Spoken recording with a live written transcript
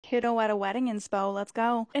kiddo at a wedding inspo. Let's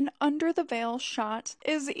go. An under the veil shot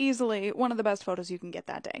is easily one of the best photos you can get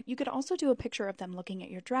that day. You could also do a picture of them looking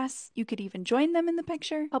at your dress. You could even join them in the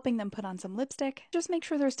picture, helping them put on some lipstick. Just make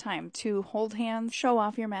sure there's time to hold hands, show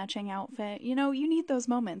off your matching outfit. You know, you need those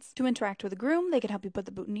moments. To interact with the groom, they could help you put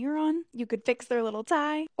the boutonniere on. You could fix their little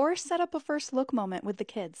tie, or set up a first look moment with the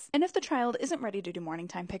kids. And if the child isn't ready to do morning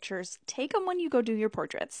time pictures, take them when you go do your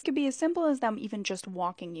portraits. It could be as simple as them even just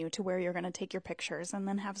walking you to where you're going to take your pictures and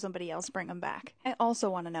then have somebody else bring them back. I also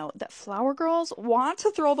want to note that flower girls want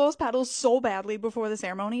to throw those petals so badly before the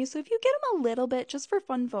ceremony, so if you get them a little bit just for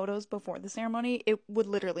fun photos before the ceremony, it would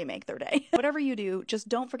literally make their day. Whatever you do, just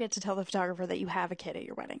don't forget to tell the photographer that you have a kid at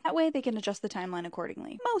your wedding. That way they can adjust the timeline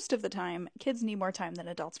accordingly. Most of the time, kids need more time than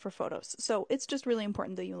adults for photos, so it's just really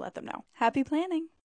important that you let them know. Happy planning!